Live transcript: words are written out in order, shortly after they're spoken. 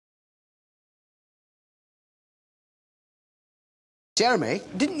Jeremy,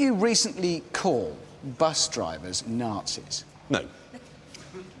 didn't you recently call bus drivers Nazis? No.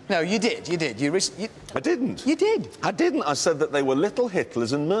 No, you did. You I didn't. You did. I didn't. I said that they were little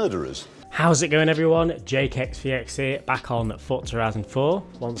Hitlers and murderers. How's it going, everyone? JakeXVX here, back on Forza Horizon 4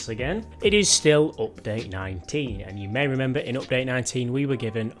 once again. It is still Update 19, and you may remember in Update 19 we were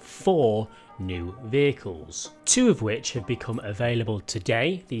given 4 new vehicles, 2 of which have become available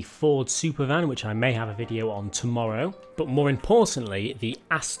today, the Ford Supervan, which I may have a video on tomorrow, but more importantly, the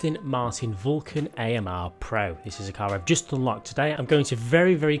Aston Martin Vulcan AMR Pro. This is a car I've just unlocked today. I'm going to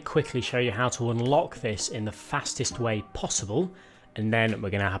very quickly show you how to unlock this in the fastest way possible, and then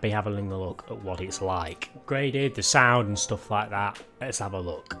we're going to be having a look at what it's like. Graded, the sound and stuff like that. Let's have a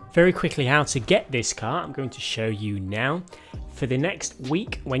look. Very quickly, how to get this car, I'm going to show you now. For the next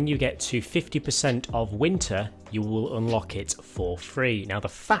week, when you get to 50% of winter, you will unlock it for free. Now, the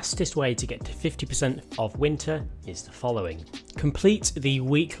fastest way to get to 50% of winter is the following. Complete the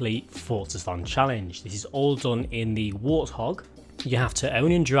weekly Forzathon challenge. This is all done in the Warthog. You have to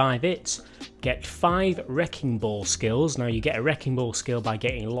own and drive it, get 5 wrecking ball skills. Now, you get a wrecking ball skill by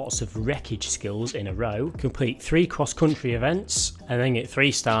getting lots of wreckage skills in a row, complete 3 cross-country events, and then get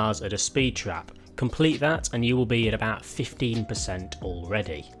 3 stars at a speed trap. Complete that and you will be at about 15%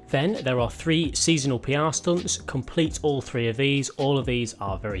 already. Then there are 3 seasonal PR stunts. Complete all 3 of these. All of these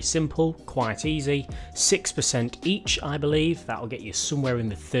are very simple, quite easy. 6% each, I believe. That will get you somewhere in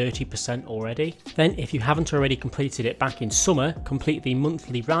the 30% already. Then, if you haven't already completed it back in summer, complete the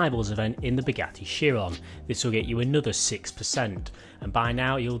monthly Rivals event in the Bugatti Chiron. This will get you another 6%. And by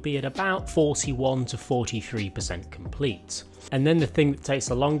now you'll be at about 41 to 43% complete. And then the thing that takes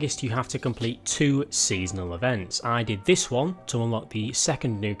the longest, you have to complete 2 seasonal events. I did this one to unlock the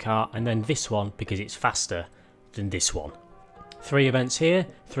second new car, and then this one because it's faster than this one. 3 events here,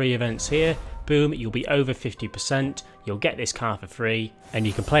 3 events here, boom, you'll be over 50%, you'll get this car for free, and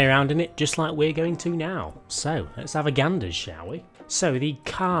you can play around in it just like we're going to now. So, let's have a gander, shall we? So, the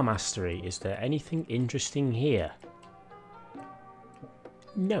car mastery, is there anything interesting here?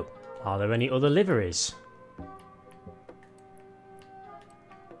 No. Are there any other liveries?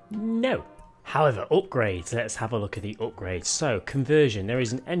 No. However, upgrades, let's have a look at the upgrades. So, conversion, there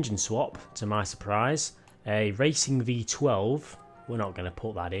is an engine swap, to my surprise. A racing V12, we're not going to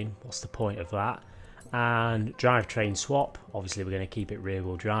put that in, what's the point of that? And drivetrain swap, obviously we're going to keep it rear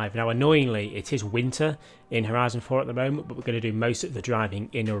wheel drive. Now, annoyingly, it is winter in Horizon 4 at the moment, but we're going to do most of the driving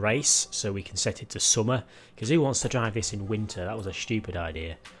in a race, so we can set it to summer, because who wants to drive this in winter? That was a stupid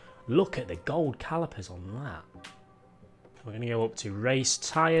idea. Look at the gold calipers on that. We're going to go up to race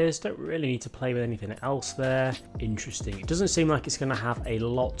tyres. Don't really need to play with anything else there. Interesting. It doesn't seem like it's going to have a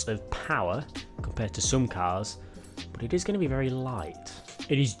lot of power compared to some cars, but it is going to be very light.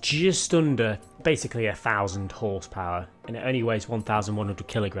 It is just under basically 1,000 horsepower, and it only weighs 1,100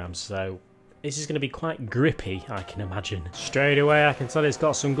 kilograms, so this is going to be quite grippy, I can imagine. Straight away, I can tell it's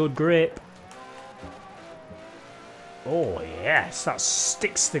got some good grip. Oh yes, that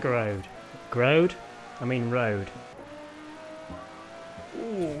sticks to the road. Road? I mean road.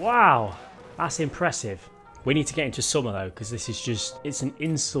 Ooh, wow, that's impressive. We need to get into summer though, because this is just, it's an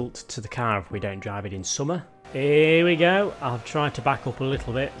insult to the car if we don't drive it in summer. Here we go. I'll try to back up a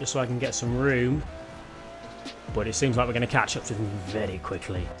little bit just so I can get some room, but it seems like we're going to catch up to them very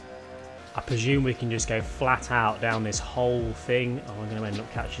quickly. I presume we can just go flat out down this whole thing. Oh, I'm going to end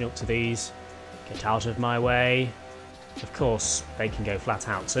up catching up to these. Get out of my way. Of course, they can go flat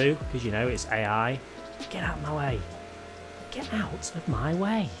out too, because you know, it's AI. Get out of my way. Get out of my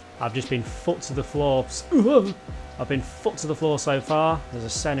way. I've just been foot to the floor. I've been foot to the floor so far. There's a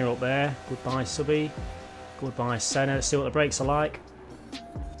Senna up there. Goodbye, subby. Goodbye, Senna. Let's see what the brakes are like.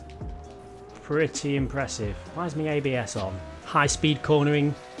 Pretty impressive. Why is my ABS on? High speed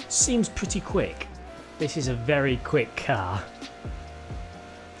cornering seems pretty quick. This is a very quick car.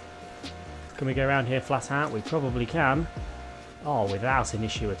 Can we go around here flat out? We probably can. Oh, without an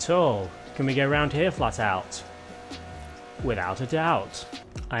issue at all. Can we go around here flat out? Without a doubt.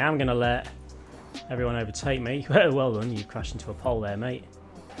 I am going to let everyone overtake me. Well done, you crashed into a pole there, mate.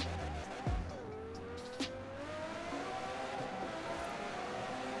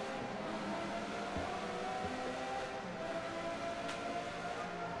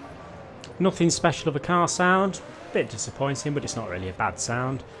 Nothing special of a car sound. Bit disappointing, but it's not really a bad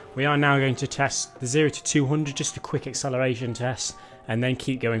sound. We are now going to test the 0 to 200, just a quick acceleration test, and then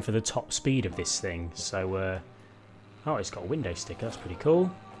keep going for the top speed of this thing. So, oh, it's got a window sticker, that's pretty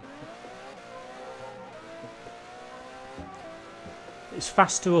cool. It's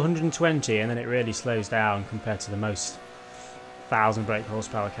fast to 120 and then it really slows down compared to the most 1,000 brake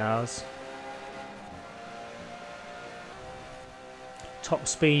horsepower cars. Top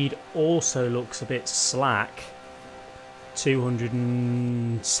speed also looks a bit slack.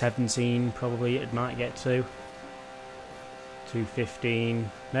 217 probably it might get to. 215.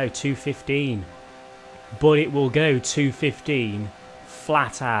 No, 215. But it will go 215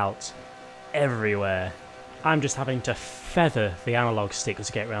 flat out everywhere. I'm just having to feather the analog stick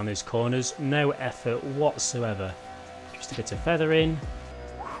to get around these corners. No effort whatsoever. Just a bit of feathering.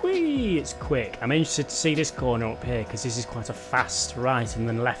 Whee! It's quick. I'm interested to see this corner up here because this is quite a fast right and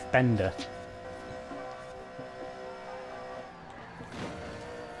then left bender.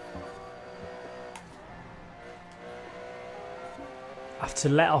 I have to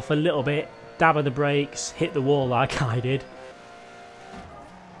let off a little bit, dab of the brakes, hit the wall like I did.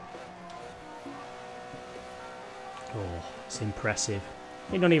 Oh, it's impressive.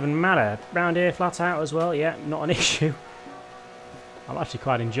 It don't even matter. Round here flat out as well, yeah, not an issue. I'm actually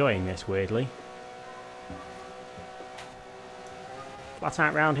quite enjoying this, weirdly. Flat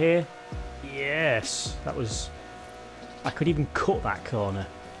out round here. Yes, that was... I could even cut that corner.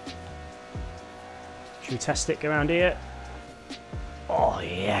 Should we test it around here? Oh,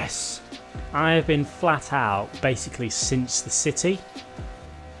 yes. I have been flat out basically since the city.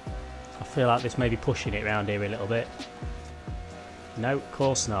 I feel like this may be pushing it around here a little bit. No, of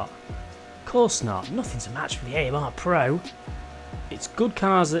course not. Of course not. Nothing's a match for the AMR Pro. It's good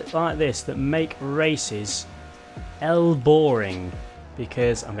cars like this that make races boring.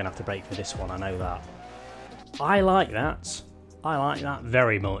 Because I'm going to have to brake for this one, I know that. I like that. I like that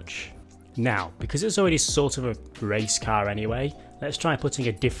very much. Now, because it's already sort of a race car anyway, let's try putting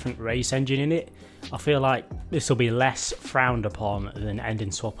a different race engine in it. I feel like this will be less frowned upon than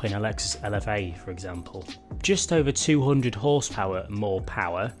engine swapping a Lexus LFA, for example. Just over 200 horsepower more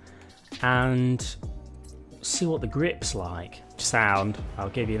power, and see what the grip's like. Sound, I'll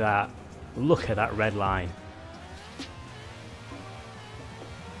give you that. Look at that red line.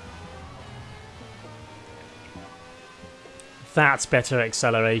 That's better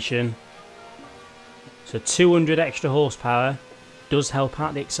acceleration. So 200 extra horsepower does help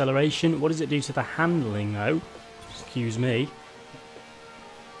out the acceleration. What does it do to the handling though? Excuse me.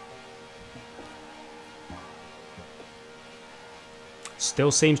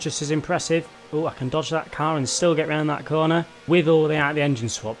 Still seems just as impressive. Oh, I can dodge that car and still get around that corner. With all the out of the engine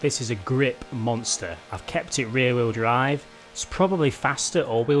swap, this is a grip monster. I've kept it rear wheel drive. It's probably faster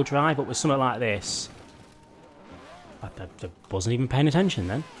all wheel drive, but with something like this, I wasn't even paying attention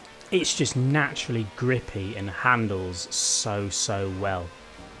then. It's just naturally grippy and handles so well.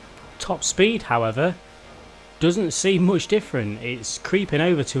 Top speed, however, doesn't seem much different. It's creeping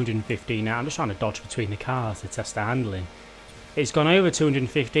over 215 now. I'm just trying to dodge between the cars to test the handling. It's gone over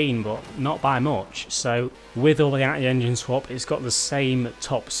 215, but not by much. So with all the anti-engine swap, it's got the same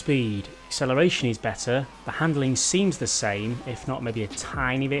top speed. Acceleration is better. The handling seems the same, if not maybe a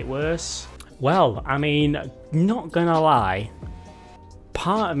tiny bit worse. Well, I mean, not gonna lie,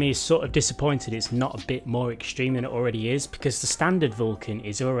 part of me is sort of disappointed it's not a bit more extreme than it already is, because the standard Vulcan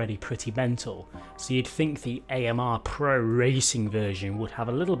is already pretty mental. So you'd think the AMR Pro Racing version would have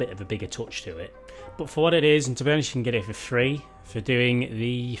a little bit of a bigger touch to it. But for what it is, and to be honest, you can get it for free for doing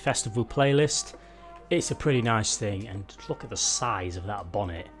the festival playlist. It's a pretty nice thing, and look at the size of that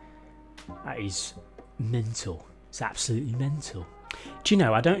bonnet. That is mental. It's absolutely mental. Do you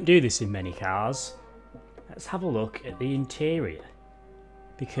know, I don't do this in many cars. Let's have a look at the interior.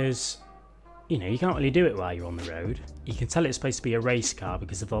 Because, you know, you can't really do it while you're on the road. You can tell it's supposed to be a race car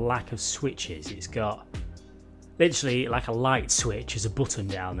because of the lack of switches. It's got literally like a light switch. There's a button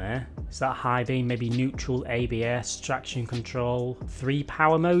down there. Is that high beam? Maybe neutral, ABS, traction control, 3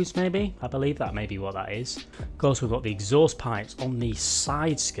 power modes maybe? I believe that may be what that is. Of course, we've got the exhaust pipes on the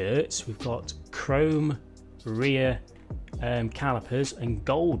side skirts. We've got chrome rear calipers and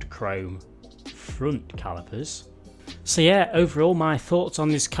gold chrome front calipers. So yeah, overall my thoughts on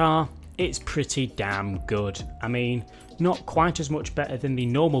this car, it's pretty damn good. I mean, not quite as much better than the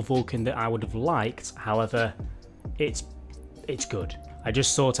normal Vulcan that I would have liked, however, it's good. I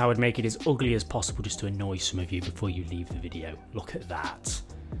just thought I would make it as ugly as possible just to annoy some of you before you leave the video. Look at that.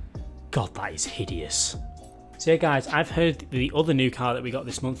 God, that is hideous. So yeah guys, I've heard the other new car that we got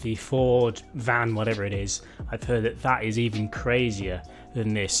this month, the Ford van, whatever it is, I've heard that that is even crazier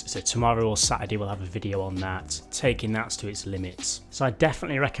than this. So tomorrow or Saturday we'll have a video on that, taking that to its limits. So I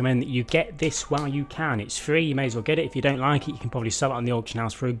definitely recommend that you get this while you can. It's free, you may as well get it. If you don't like it, you can probably sell it on the auction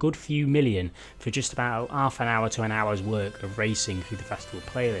house for a good few million for just about half an hour to an hour's work of racing through the festival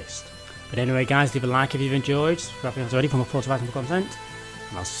playlist. But anyway guys, leave a like if you've enjoyed, subscribe if you haven't already for more Forza content,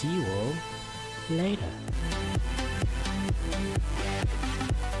 and I'll see you all later.